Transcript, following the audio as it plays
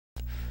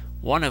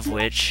one of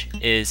which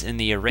is in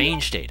the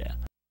arrange data.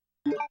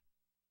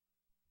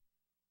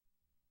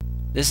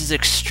 This is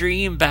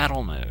extreme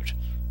battle mode.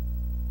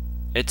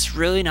 It's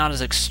really not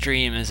as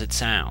extreme as it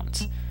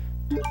sounds.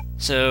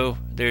 So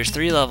there's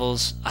 3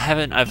 levels.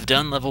 I've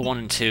done level 1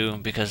 and 2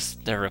 because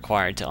they're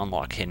required to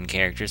unlock hidden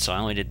characters, so I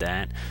only did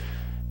that.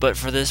 But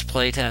for this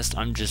playtest,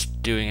 I'm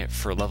just doing it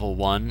for level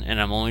 1,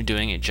 and I'm only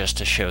doing it just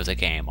to show the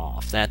game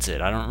off. That's it.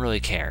 I don't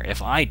really care.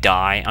 If I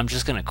die, I'm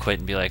just gonna quit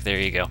and be like, there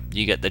you go.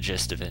 You get the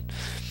gist of it.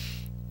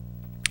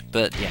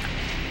 But yeah,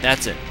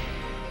 that's it.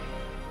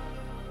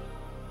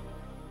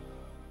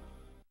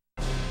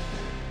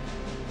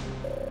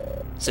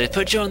 So they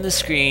put you on the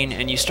screen,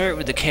 and you start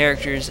with the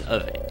characters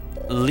of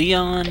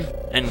Leon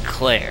and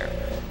Claire.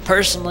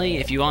 Personally,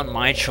 if you want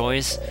my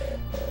choice,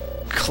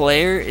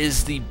 Claire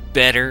is the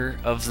better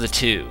of the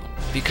two,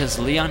 because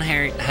Leon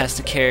has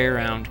to carry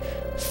around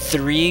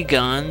 3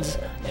 guns,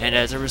 and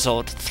as a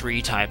result,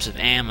 3 types of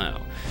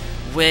ammo.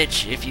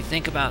 Which, if you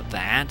think about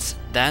that,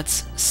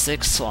 that's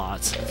 6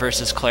 slots,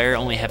 versus Claire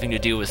only having to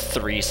deal with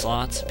 3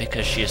 slots,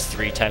 because she has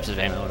 3 types of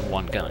ammo in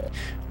 1 gun.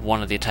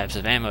 One of the types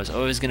of ammo is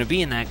always going to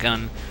be in that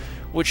gun,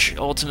 which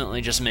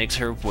ultimately just makes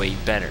her way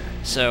better.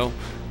 So,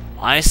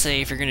 I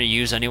say if you're going to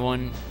use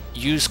anyone,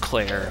 use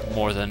Claire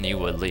more than you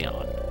would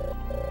Leon.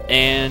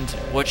 And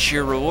what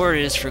your reward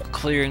is for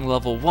clearing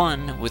level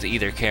 1 with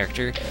either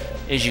character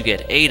is you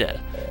get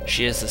Ada.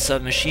 She has the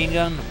submachine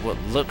gun, what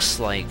looks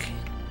like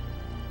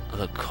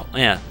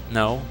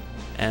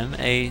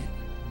M-A...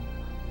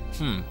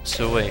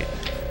 so wait.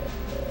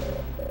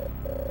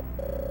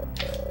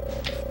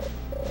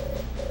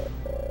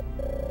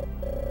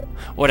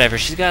 Whatever,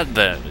 she's got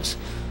those.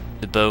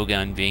 The bow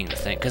gun being the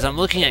thing. Because I'm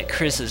looking at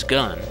Chris's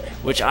gun,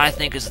 which I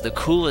think is the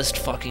coolest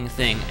fucking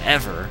thing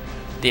ever.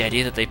 The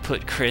idea that they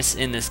put Chris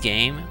in this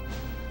game.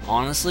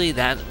 Honestly,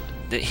 that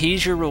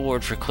he's your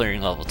reward for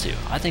clearing level 2.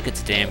 I think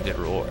it's a damn good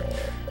reward.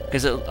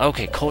 Because,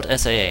 okay, Colt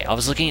SAA. I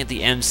was looking at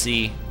the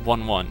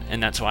MC11,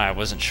 and that's why I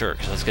wasn't sure,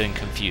 because I was getting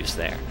confused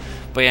there.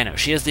 But yeah, no,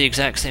 she has the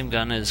exact same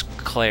gun as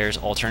Claire's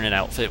alternate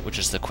outfit, which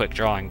is the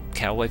quick-drawing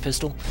cowboy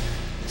pistol.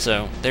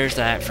 So, there's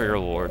that for your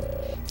reward.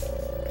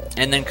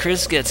 And then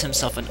Chris gets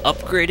himself an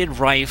upgraded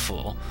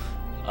rifle,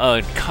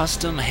 a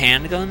custom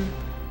handgun,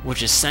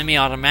 which is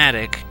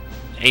semi-automatic,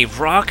 a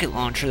rocket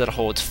launcher that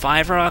holds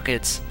 5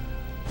 rockets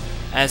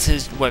as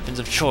his weapons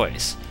of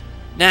choice.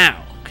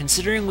 Now,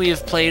 considering we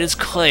have played as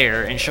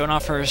Claire and shown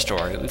off her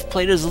story, we've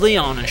played as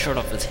Leon and showed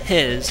off as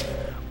his,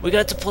 we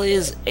got to play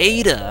as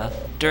Ada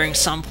during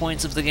some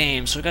points of the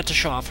game, so we got to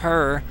show off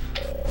her.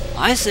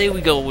 I say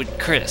we go with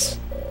Chris.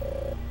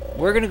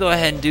 We're gonna go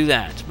ahead and do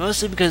that.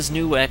 Mostly because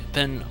new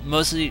weapon,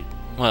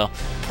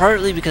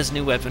 partly because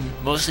new weapon,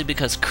 mostly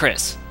because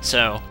Chris.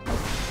 So,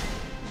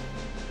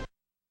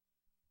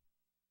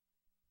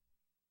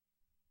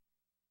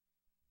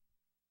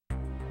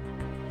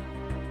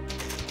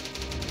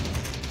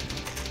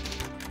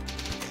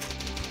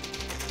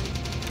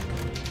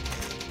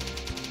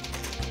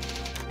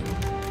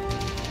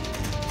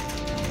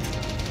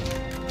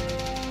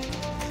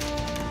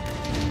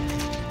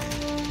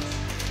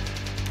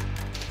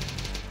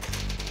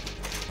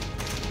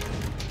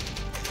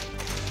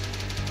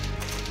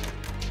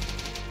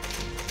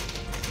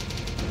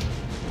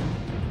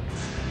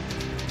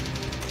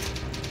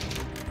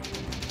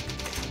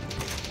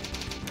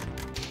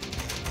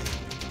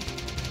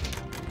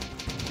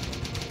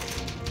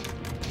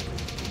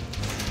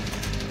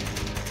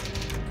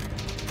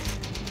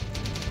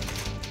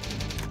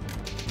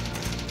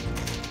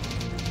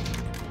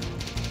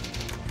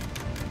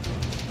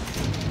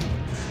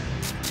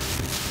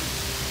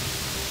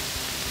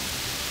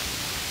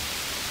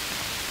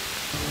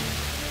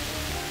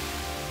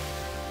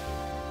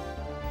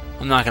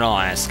 I'm not gonna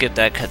lie, I skipped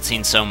that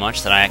cutscene so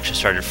much that I actually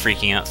started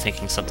freaking out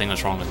thinking something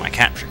was wrong with my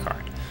capture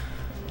card.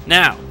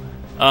 Now,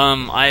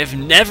 I've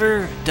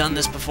never done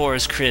this before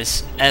as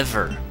Chris,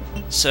 ever.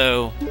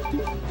 So,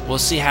 we'll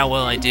see how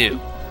well I do.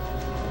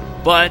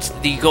 But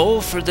the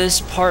goal for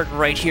this part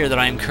right here that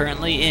I'm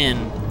currently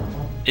in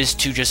is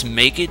to just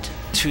make it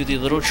to the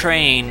little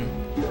train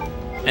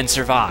and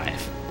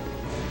survive.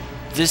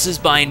 This is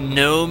by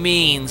no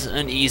means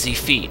an easy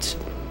feat.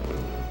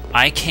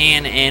 I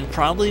can and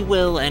probably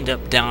will end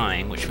up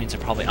dying, which means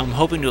I'm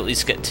hoping to at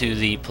least get to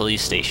the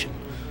police station.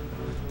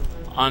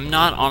 I'm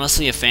not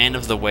honestly a fan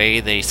of the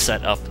way they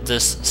set up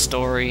this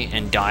story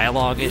and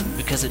dialogue it,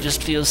 because it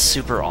just feels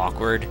super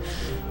awkward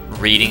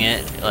reading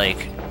it.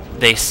 Like,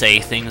 they say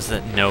things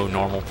that no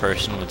normal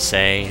person would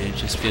say, and it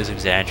just feels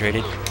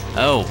exaggerated.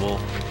 Oh, well,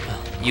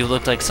 you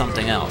look like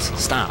something else.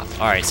 Stop.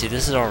 Alright, see,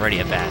 this is already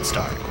a bad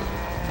start.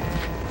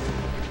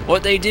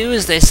 What they do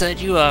is they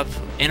set you up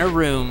in a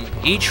room.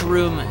 Each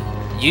room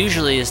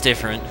usually is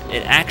different.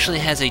 It actually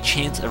has a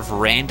chance of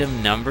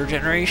random number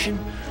generation,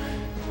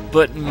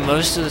 but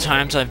most of the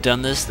times I've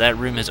done this, that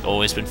room has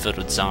always been filled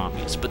with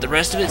zombies, but the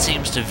rest of it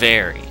seems to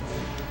vary.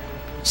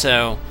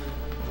 So,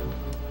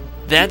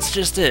 that's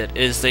just it,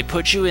 is they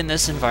put you in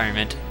this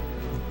environment,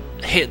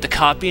 hit the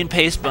copy and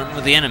paste button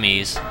with the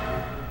enemies,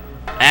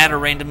 add a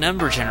random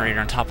number generator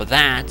on top of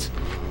that,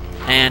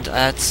 And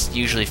that's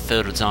usually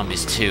filled with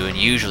zombies too, and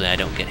usually I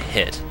don't get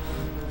hit.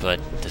 But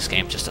this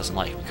game just doesn't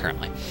like me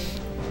currently.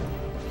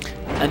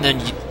 And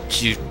then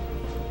you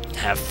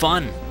have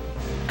fun.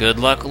 Good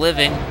luck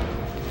living.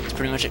 It's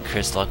pretty much it.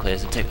 Chris luckily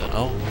doesn't take...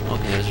 Oh,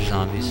 okay, those are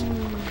zombies.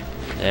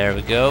 There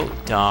we go.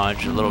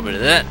 Dodge a little bit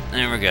of that,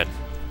 and we're good.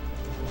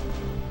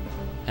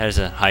 There's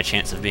a high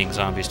chance of being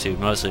zombies too.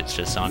 Mostly it's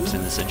just zombies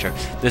in this intro.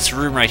 This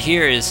room right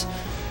here is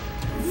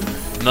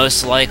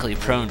most likely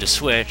prone to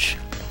switch.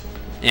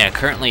 Yeah,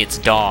 currently it's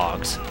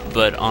dogs,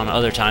 but on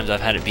other times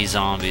I've had it be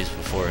zombies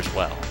before as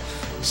well.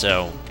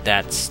 So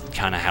that's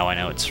kind of how I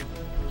know it's...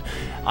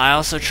 I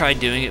also tried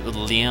doing it with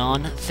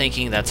Leon,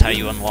 thinking that's how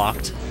you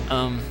unlocked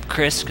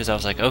Chris, because I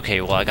was like, okay,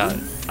 well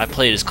I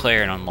played as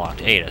Claire and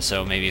unlocked Ada,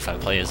 so maybe if I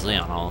play as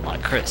Leon I'll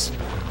unlock Chris.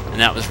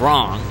 And that was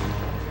wrong,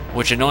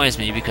 which annoys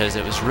me because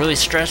it was really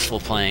stressful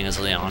playing as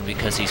Leon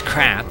because he's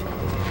crap.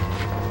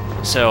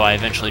 So I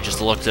eventually just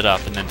looked it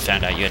up and then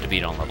found out you had to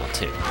beat on level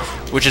 2.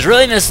 Which is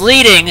really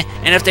misleading,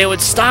 and if they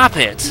would stop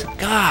it,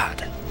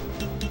 God.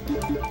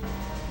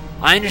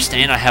 I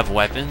understand I have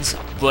weapons,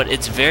 but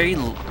it's very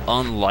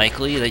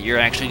unlikely that you're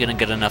actually going to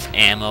get enough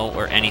ammo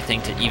or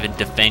anything to even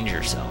defend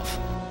yourself.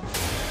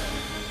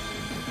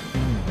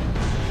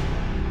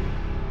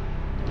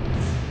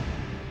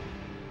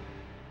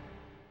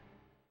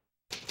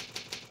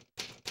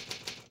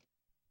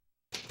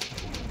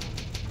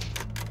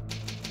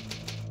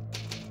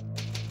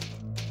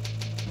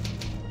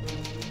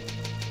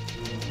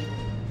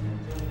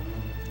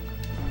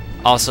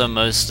 Also,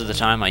 most of the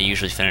time I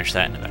usually finish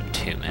that in about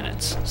 2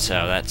 minutes,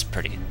 so that's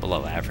pretty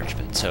below average,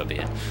 but so be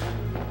it.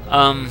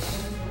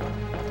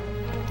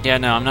 Yeah,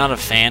 no, I'm not a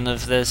fan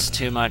of this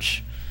too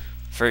much.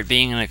 For it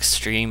being an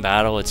extreme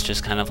battle, it's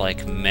just kind of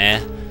like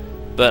meh.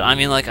 But I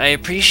mean, like, I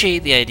appreciate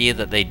the idea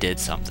that they did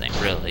something,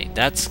 really.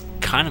 That's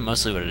kind of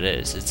mostly what it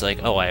is. It's like,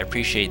 oh, I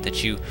appreciate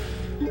that you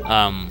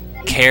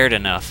cared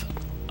enough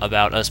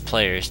about us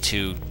players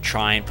to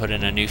try and put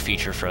in a new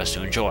feature for us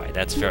to enjoy.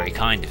 That's very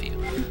kind of you.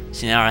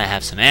 See, now that I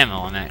have some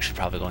ammo, I'm actually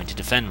probably going to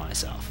defend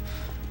myself.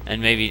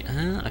 And maybe,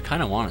 I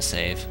kind of want to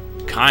save.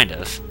 Kind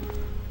of.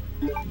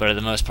 But for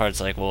the most part, it's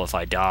like, well, if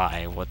I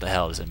die, what the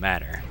hell does it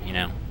matter, you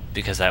know?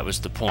 Because that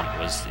was the point,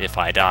 was if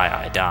I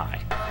die, I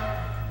die.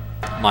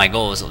 My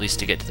goal is at least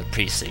to get to the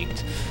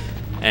precinct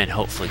and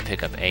hopefully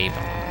pick up a bomb.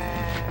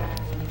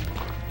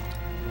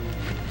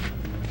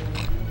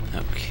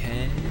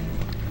 Okay.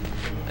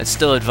 It's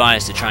still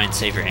advised to try and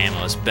save your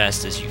ammo as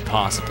best as you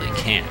possibly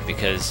can,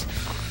 because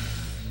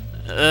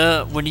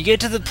when you get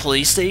to the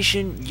police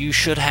station, you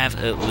should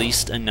have at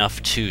least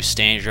enough to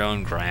stand your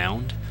own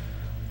ground,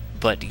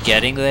 but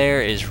getting there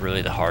is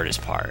really the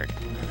hardest part,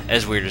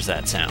 as weird as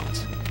that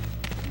sounds.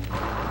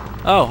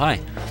 Oh, hi.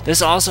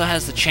 This also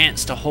has the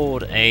chance to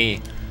hold a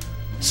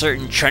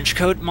certain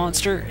trenchcoat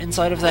monster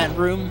inside of that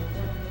room,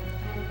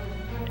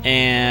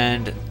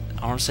 and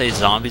I want to say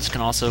zombies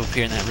can also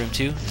appear in that room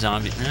too.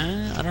 Zombies,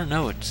 I don't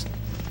know. It's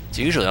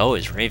usually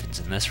always ravens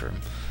in this room.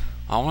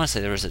 I want to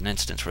say there was an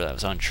instance where that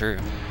was untrue.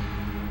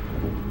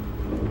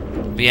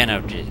 But yeah,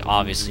 no,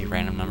 obviously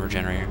random number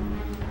generator.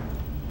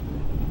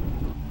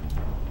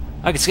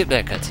 I can skip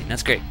that cutscene.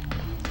 That's great.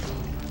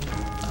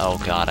 Oh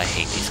god, I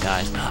hate these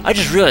guys. I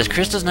just realized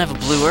Chris doesn't have a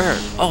blue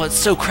herb. Oh, that's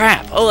so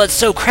crap. Oh, that's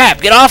so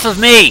crap. Get off of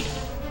me!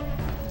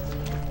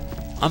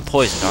 I'm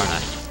poisoned, aren't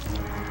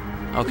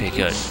I? Okay,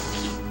 good.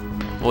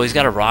 Well, he's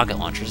got a rocket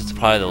launcher. That's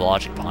probably the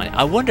logic behind it.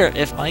 I wonder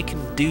if I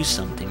can do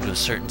something to a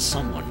certain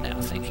someone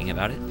now, thinking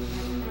about it.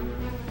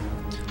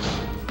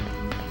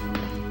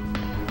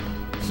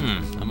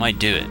 I might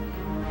do it.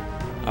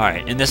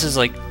 Alright, and this is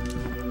like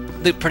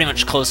the pretty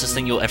much closest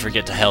thing you'll ever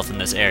get to health in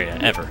this area,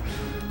 ever.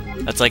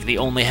 That's like the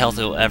only health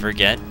you'll ever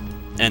get,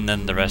 and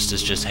then the rest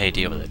is just, hey,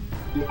 deal with it.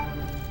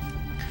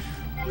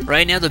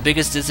 Right now, the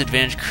biggest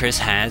disadvantage Chris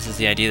has is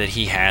the idea that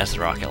he has the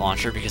rocket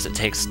launcher because it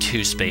takes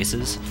 2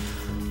 spaces.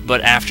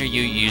 But after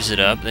you use it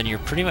up, then you're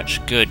pretty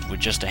much good with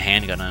just a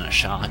handgun and a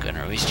shotgun, or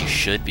at least you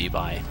should be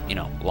by, you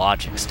know,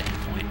 logic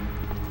standpoint.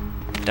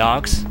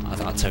 Dogs? I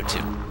thought so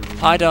too.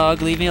 Hi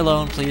dog, leave me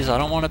alone please, I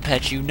don't want to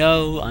pet you.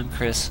 No, I'm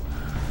Chris.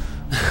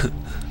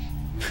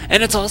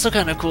 And it's also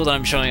kind of cool that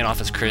I'm showing it off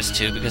as Chris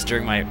too, because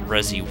during my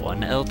Resi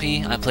 1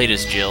 LP, I played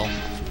as Jill.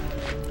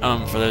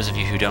 For those of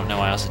you who don't know,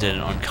 I also did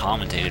an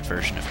uncommented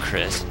version of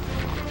Chris.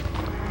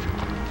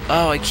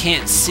 Oh, I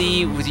can't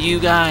see with you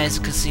guys,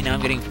 because see, now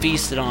I'm getting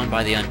feasted on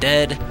by the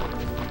undead.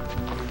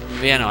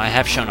 But yeah, no, I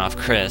have shown off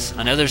Chris.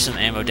 I know there's some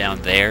ammo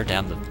down there,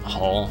 down the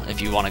hall,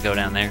 if you want to go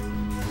down there.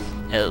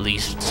 At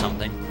least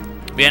something.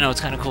 But yeah, no,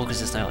 it's kind of cool,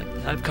 because it's not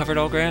like, I've covered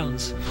all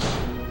grounds.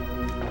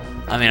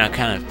 I mean,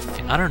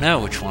 I don't know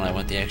which one I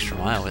went the extra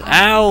mile with.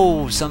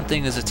 Ow!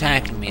 Something is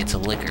attacking me, it's a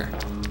licker.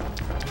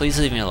 Please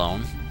leave me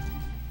alone.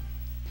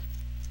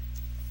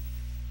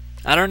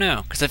 I don't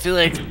know, because I feel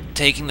like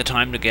taking the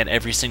time to get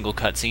every single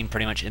cutscene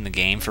pretty much in the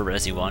game for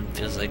Resi 1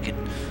 feels like it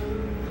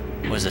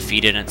was a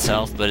feat in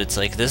itself, but it's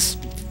like this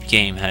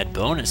game had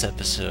bonus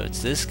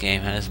episodes, this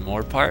game has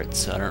more parts,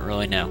 so I don't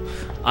really know.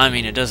 I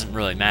mean, it doesn't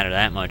really matter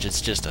that much, it's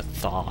just a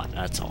thought,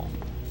 that's all.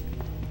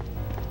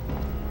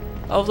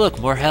 Oh look,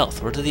 more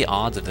health. What are the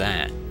odds of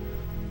that?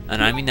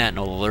 And I mean that in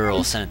a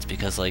literal sense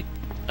because, like,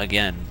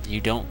 again,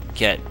 you don't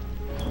get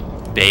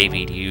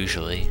babied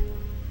usually.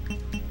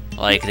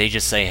 Like, they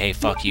just say, hey,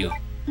 fuck you,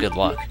 good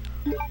luck.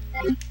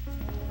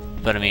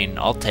 But I mean,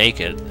 I'll take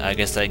it. I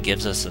guess that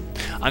gives us a...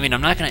 I mean,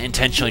 I'm not going to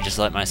intentionally just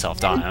let myself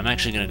die. I'm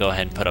actually going to go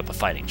ahead and put up a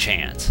fighting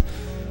chance.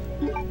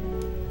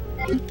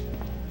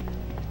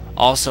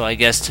 Also, I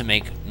guess to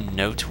make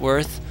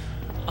noteworth,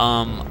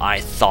 I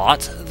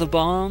thought the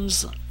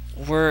bombs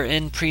were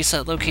in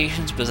preset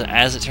locations, but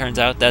as it turns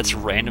out, that's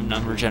random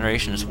number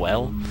generation as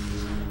well.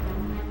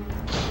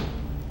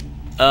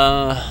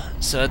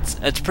 So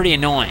it's pretty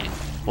annoying.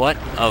 What?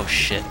 Oh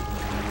shit.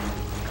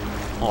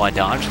 Oh, I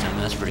dodged him.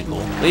 That's pretty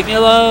cool. Leave me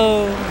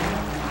alone!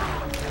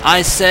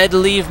 I said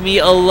leave me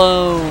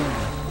alone!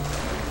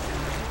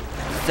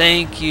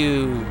 Thank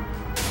you.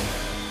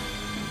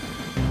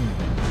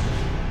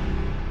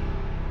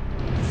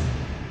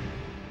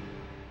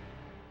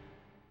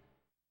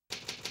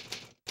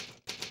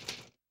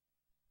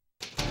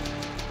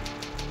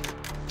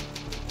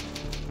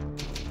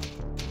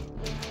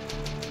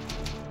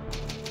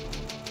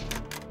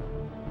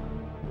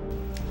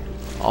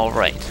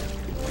 Alright.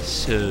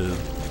 So...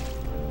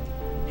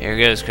 here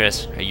goes,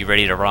 Chris. Are you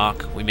ready to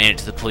rock? We made it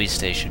to the police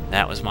station.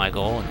 That was my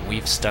goal, and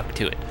we've stuck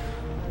to it.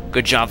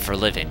 Good job for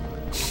living.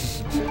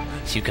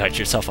 You got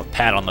yourself a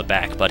pat on the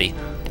back, buddy.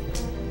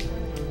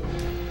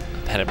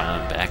 I patted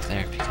my own back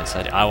there because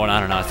I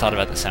don't know, I thought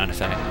about the sound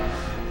effect.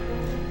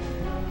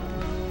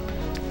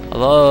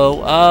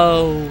 Hello?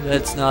 Oh,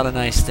 that's not a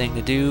nice thing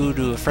to do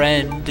to a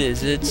friend,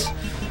 is it?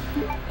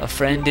 A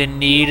friend in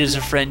need is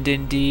a friend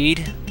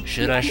indeed.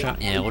 Should I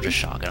shot? Yeah, we'll just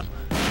shotgun him.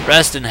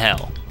 Rest in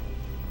hell.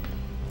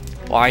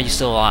 Why are you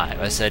still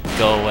alive? I said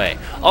go away.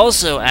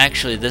 Also,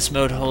 actually, this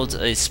mode holds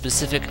a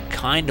specific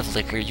kind of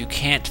liquor you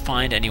can't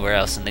find anywhere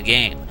else in the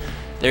game.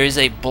 There is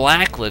a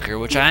black liquor,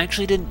 which I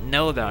actually didn't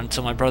know about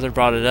until my brother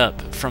brought it up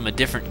from a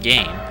different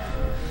game.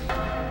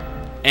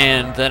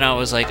 And then I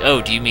was like,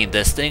 oh, do you mean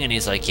this thing? And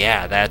he's like,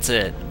 yeah, that's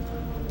it.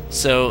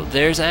 So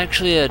there's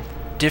actually a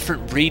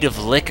different breed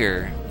of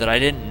liquor that I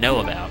didn't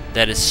know about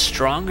that is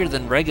stronger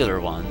than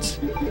regular ones.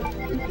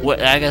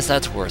 I guess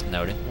that's worth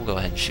noting. We'll go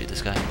ahead and shoot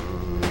this guy.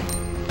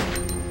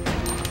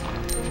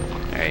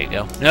 There you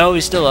go. No,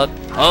 he's still up.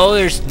 Oh,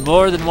 there's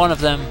more than one of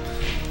them,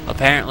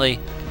 apparently.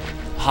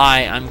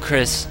 Hi, I'm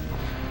Chris.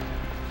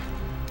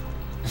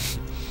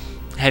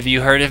 Have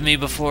you heard of me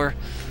before?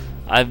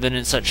 I've been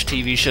in such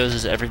TV shows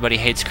as Everybody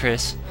Hates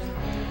Chris.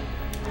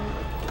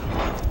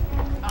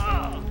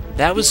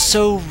 That was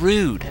so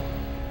rude.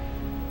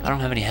 I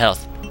don't have any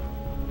health.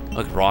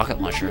 Look, rocket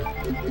launcher.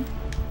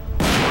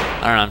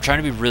 I don't know, I'm trying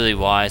to be really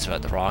wise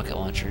about the rocket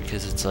launcher,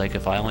 because it's like,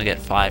 if I only get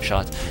 5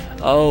 shots...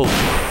 Oh,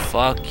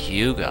 fuck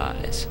you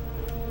guys.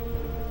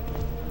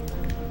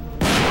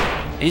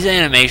 These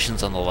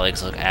animations on the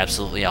legs look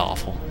absolutely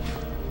awful.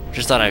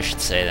 Just thought I should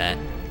say that.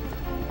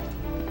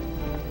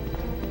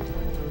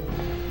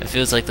 It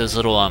feels like those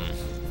little,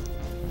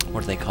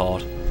 what are they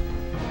called?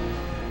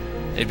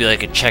 It'd be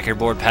like a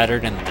checkerboard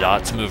pattern and the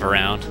dots move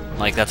around.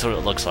 Like, that's what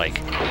it looks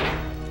like.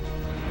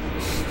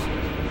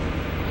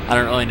 I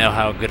don't really know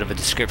how good of a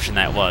description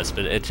that was,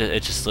 but it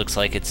just looks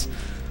like it's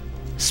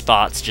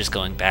spots just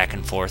going back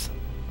and forth.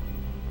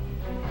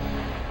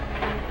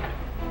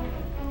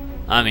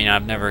 I mean,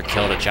 I've never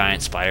killed a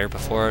giant spider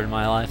before in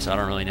my life, so I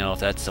don't really know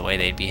if that's the way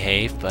they'd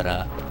behave,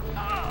 but,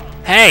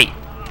 Hey!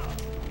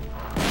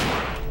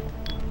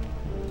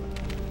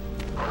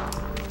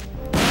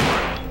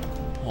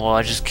 Well,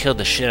 I just killed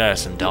the shit out of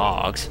some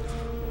dogs.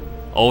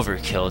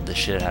 Overkilled the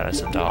shit out of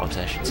some dogs,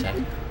 I should say.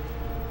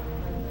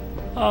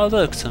 Oh,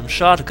 look, some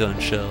shotgun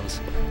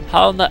shells.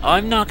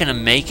 I'm not gonna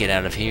make it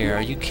out of here,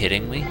 are you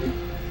kidding me?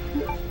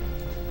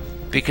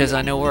 Because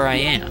I know where I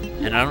am,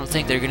 and I don't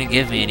think they're gonna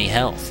give me any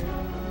health.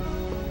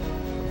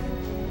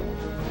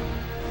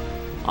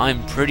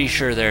 I'm pretty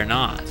sure they're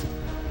not.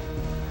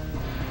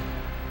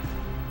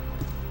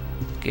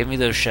 Give me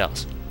those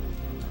shells.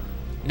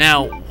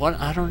 Now, what?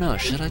 I don't know,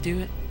 should I do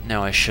it?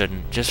 No, I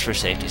shouldn't. Just for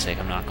safety's sake,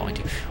 I'm not going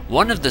to.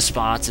 One of the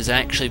spots is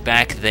actually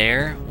back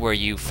there, where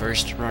you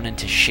first run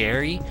into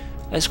Sherry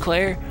as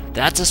Claire.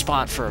 That's a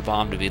spot for a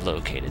bomb to be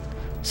located.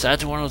 So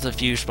that's one of the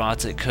few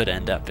spots it could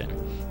end up in.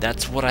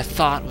 That's what I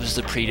thought was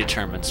the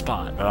predetermined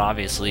spot, but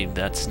obviously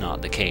that's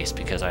not the case,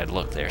 because I'd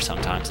look there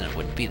sometimes and it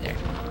wouldn't be there.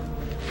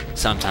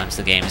 Sometimes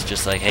the game is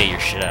just like, hey, you're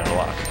shit out of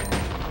luck.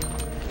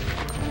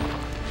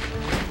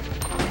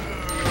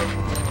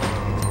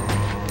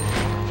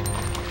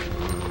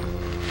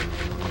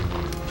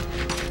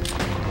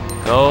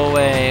 Go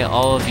away,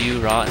 all of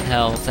you, rotten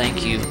hell,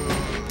 thank you.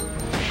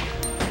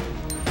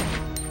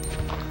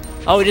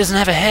 Oh, he doesn't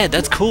have a head,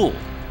 that's cool.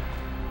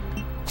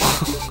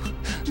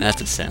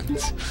 That's a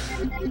sentence.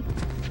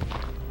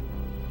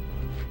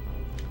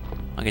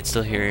 I can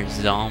still hear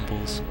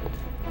zombies.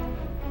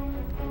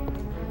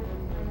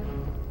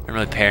 I'm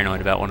really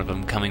paranoid about one of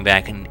them coming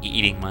back and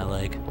eating my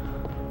leg.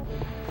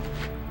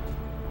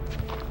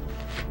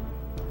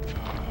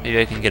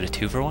 Maybe I can get a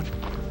 2-for-1?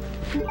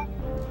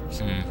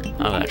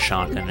 I've got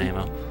shotgun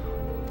ammo.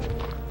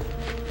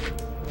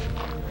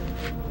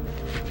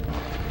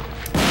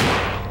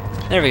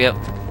 There we go.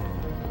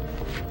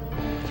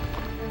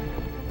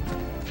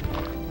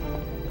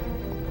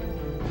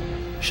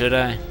 Should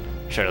I?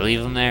 Should I leave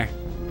him there?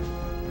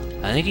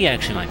 I think he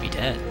actually might be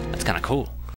dead. That's kind of cool.